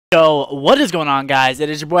Yo, what is going on, guys? It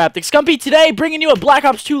is your boy Scumpy today, bringing you a Black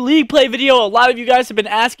Ops 2 League play video. A lot of you guys have been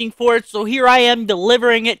asking for it, so here I am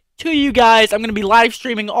delivering it to you guys. I'm going to be live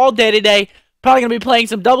streaming all day today. Probably going to be playing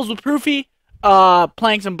some doubles with Proofy,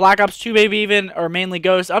 playing some Black Ops 2 maybe even, or mainly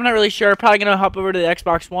Ghost. I'm not really sure. Probably going to hop over to the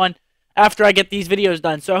Xbox One after I get these videos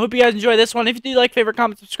done. So I hope you guys enjoy this one. If you do, like, favorite,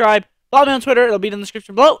 comment, subscribe. Follow me on Twitter. It'll be in the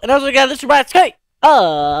description below. And as we got, this is your boy Scumpy.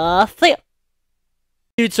 See ya.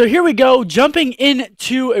 Dude, so here we go, jumping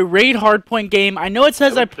into a raid hardpoint game. I know it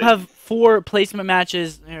says I have 4 placement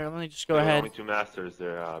matches. Here, let me just go ahead. Only 2 masters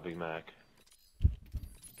there, Big Mac.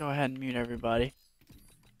 Go ahead and mute everybody.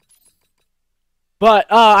 But,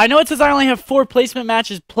 I know it says I only have 4 placement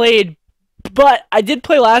matches played, but I did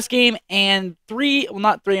play last game, and 2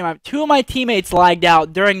 of my teammates lagged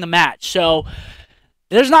out during the match, so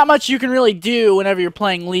there's not much you can really do whenever you're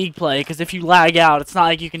playing league play, because if you lag out, it's not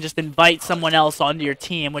like you can just invite someone else onto your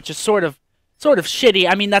team, which is sort of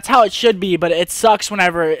shitty. I mean, that's how it should be, but it sucks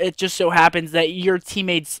whenever it just so happens that your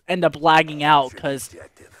teammates end up lagging out, because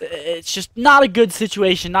it's just not a good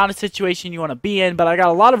situation, not a situation you want to be in. But I got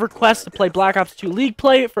a lot of requests to play Black Ops 2 league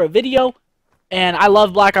play for a video, and I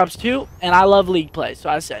love Black Ops 2, and I love league play, so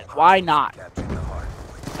I said, why not?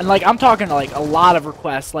 And, like, I'm talking, like, a lot of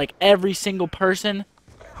requests, like, every single person,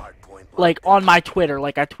 like, on my Twitter,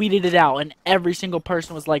 like, I tweeted it out, and every single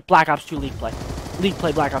person was like, Black Ops 2 league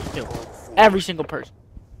play Black Ops 2, every single person.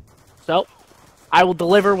 So, I will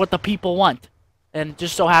deliver what the people want, and it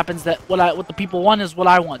just so happens that what the people want is what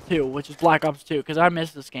I want too, which is Black Ops 2, because I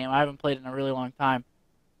miss this game. I haven't played it in a really long time,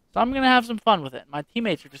 so I'm gonna have some fun with it. My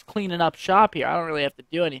teammates are just cleaning up shop here. I don't really have to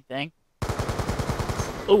do anything.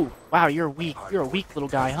 Oh, wow, you're weak. You're a weak little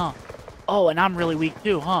guy, huh? Oh, and I'm really weak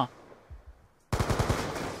too, huh?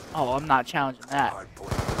 Oh, I'm not challenging that.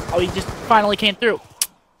 Oh, he just finally came through.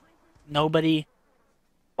 Nobody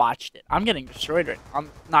watched it. I'm getting destroyed right now.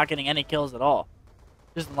 I'm not getting any kills at all.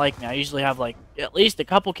 Doesn't like me. I usually have, like, at least a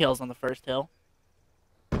couple kills on the first hill.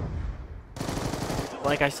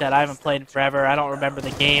 Like I said, I haven't played in forever. I don't remember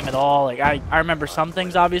the game at all. Like, I remember some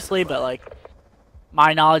things, obviously, but, like,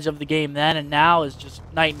 my knowledge of the game then and now is just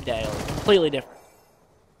night and day. Like, completely different.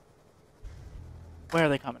 Where are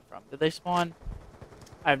they coming from? Did they spawn?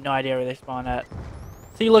 I have no idea where they spawn at.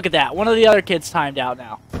 See, look at that. One of the other kids timed out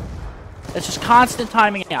now. It's just constant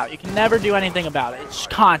timing out. You can never do anything about it. It's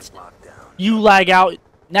just constant. You lag out.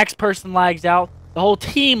 Next person lags out. The whole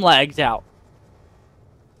team lags out.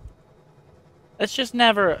 It's just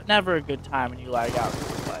never a good time when you lag out.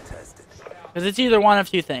 Because it's either one of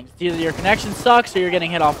 2 things. It's either your connection sucks or you're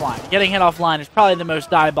getting hit offline. Getting hit offline is probably the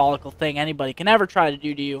most diabolical thing anybody can ever try to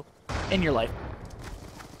do to you in your life.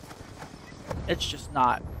 It's just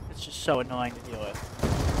so annoying to deal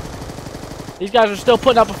with. These guys are still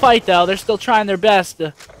putting up a fight, though. They're still trying their best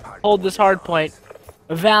to hold this hard point.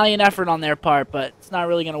 A valiant effort on their part, but it's not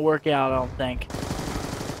really going to work out, I don't think.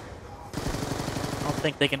 I don't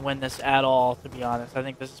think they can win this at all, to be honest. I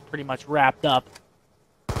think this is pretty much wrapped up.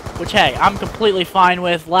 Which, hey, I'm completely fine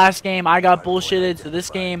with. Last game, I got bullshitted, so this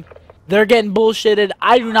game, they're getting bullshitted.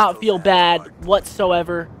 I do not feel bad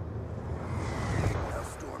whatsoever.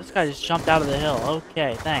 This guy just jumped out of the hill.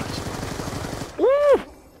 Okay, thanks. Woo!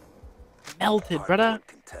 Melted, brother.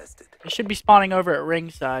 They should be spawning over at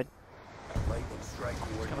ringside.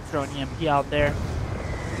 Just gonna throw an EMP out there.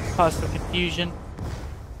 Cause some confusion.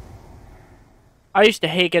 I used to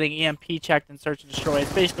hate getting EMP checked in Search and Destroy.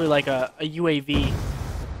 It's basically like a UAV.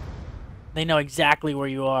 They know exactly where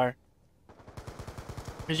you are.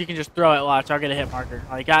 Because you can just throw it. Watch, I'll get a hit marker.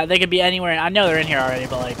 Like, they could be anywhere. I know they're in here already,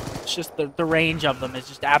 but, like, it's just the range of them is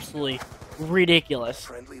just absolutely ridiculous.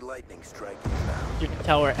 You can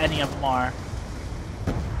tell where any of them are.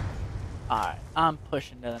 Alright, I'm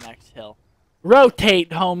pushing to the next hill.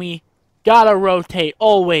 Rotate, homie. Gotta rotate,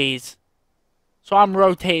 always. So I'm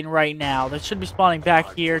rotating right now. They should be spawning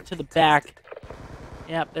back here to the back.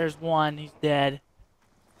 Yep, there's one. He's dead.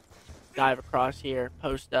 Dive across here.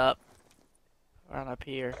 Post up. Run up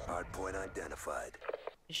here. Hardpoint identified.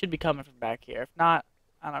 They should be coming from back here. If not,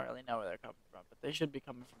 I don't really know where they're coming from, but they should be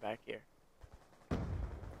coming from back here.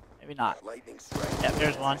 Maybe not. Yep,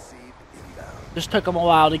 there's one. Just took him a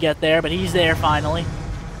while to get there, but he's there finally.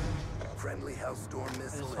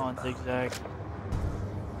 This one's zigzag.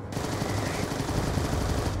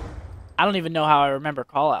 I don't even know how I remember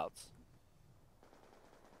callouts.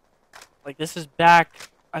 Like, this is back.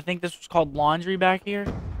 I think this was called laundry back here.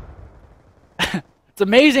 It's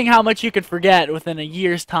amazing how much you can forget within a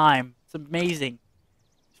year's time. It's amazing.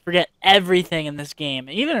 You forget everything in this game.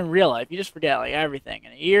 Even in real life, you just forget, like, everything.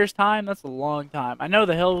 In a year's time, that's a long time. I know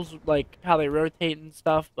the hills, like, how they rotate and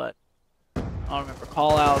stuff, but I don't remember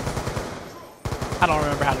callouts. I don't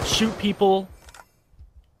remember how to shoot people.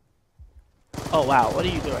 Oh, wow. What are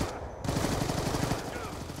you doing?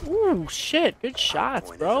 Ooh, shit. Good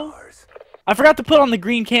shots, bro. I forgot to put on the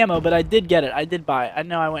green camo, but I did get it. I did buy it. I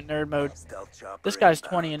know I went nerd mode. This guy's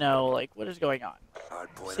 20-0. Like, what is going on?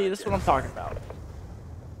 See, this is what I'm talking about.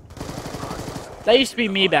 That used to be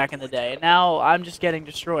me back in the day, and now I'm just getting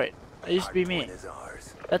destroyed. That used to be me.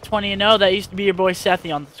 That 20-0, that used to be your boy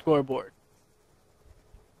Sethy on the scoreboard.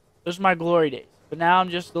 Those are my glory days. But now I'm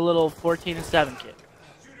just a little 14-7 kid.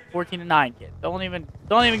 14-9 kid. Don't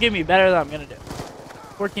even give me better than I'm gonna do.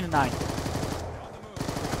 14-9 kid.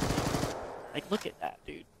 Like, look at that,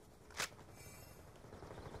 dude.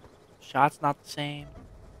 Shot's not the same.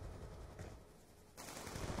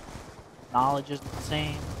 Knowledge isn't the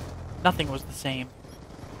same. Nothing was the same.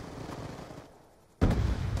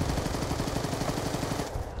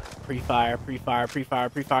 Pre-fire, pre-fire, pre-fire,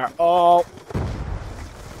 pre-fire. Oh!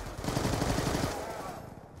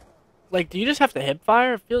 Like, do you just have to hip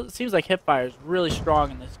fire? It seems like hip fire is really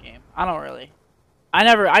strong in this game. I don't really. I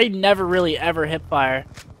never really ever hip fire.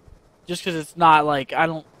 Just because it's not like, I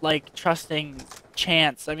don't like trusting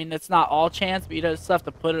chance. I mean, it's not all chance, but you just have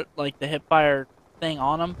to put it, like, the hip fire thing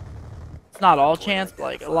on them. It's not all chance, but,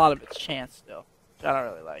 like, a lot of it's chance still. Which I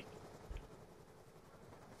don't really like.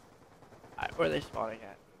 Alright, where are they spawning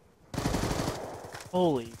at?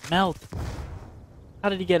 Holy melt. How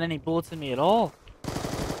did he get any bullets in me at all?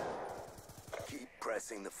 Keep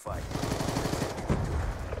pressing the fight.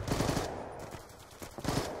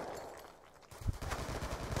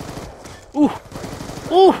 Ooh!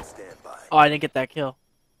 Ooh! Oh, I didn't get that kill.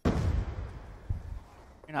 You're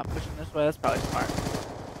not pushing this way? That's probably smart.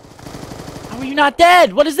 How are you not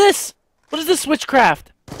dead? What is this? What is this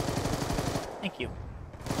switchcraft? Thank you.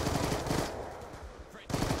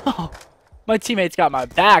 Oh, my teammates got my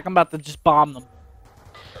back. I'm about to just bomb them.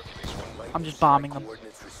 I'm just bombing them.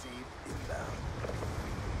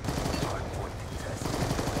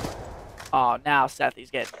 Oh, now Sethy's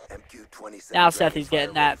getting. Now Sethy's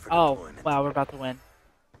getting that. Oh, wow, we're about to win.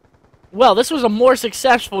 Well, this was a more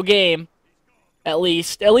successful game. At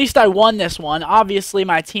least I won this one. Obviously,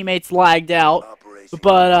 my teammates lagged out,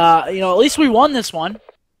 but you know, at least we won this one.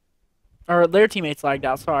 Or their teammates lagged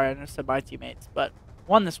out. Sorry, I just said my teammates, but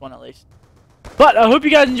won this one at least. But I hope you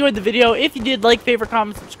guys enjoyed the video. If you did, like, favorite,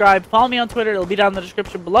 comment, subscribe. Follow me on Twitter. It'll be down in the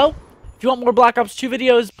description below. If you want more Black Ops 2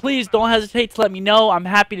 videos, please don't hesitate to let me know. I'm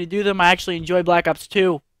happy to do them. I actually enjoy Black Ops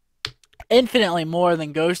 2 infinitely more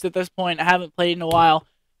than Ghost at this point. I haven't played in a while.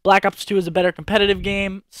 Black Ops 2 is a better competitive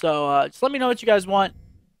game, so just let me know what you guys want.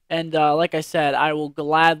 And like I said, I will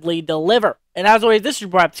gladly deliver. And as always, this is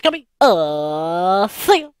your boy, Scump.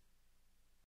 See ya!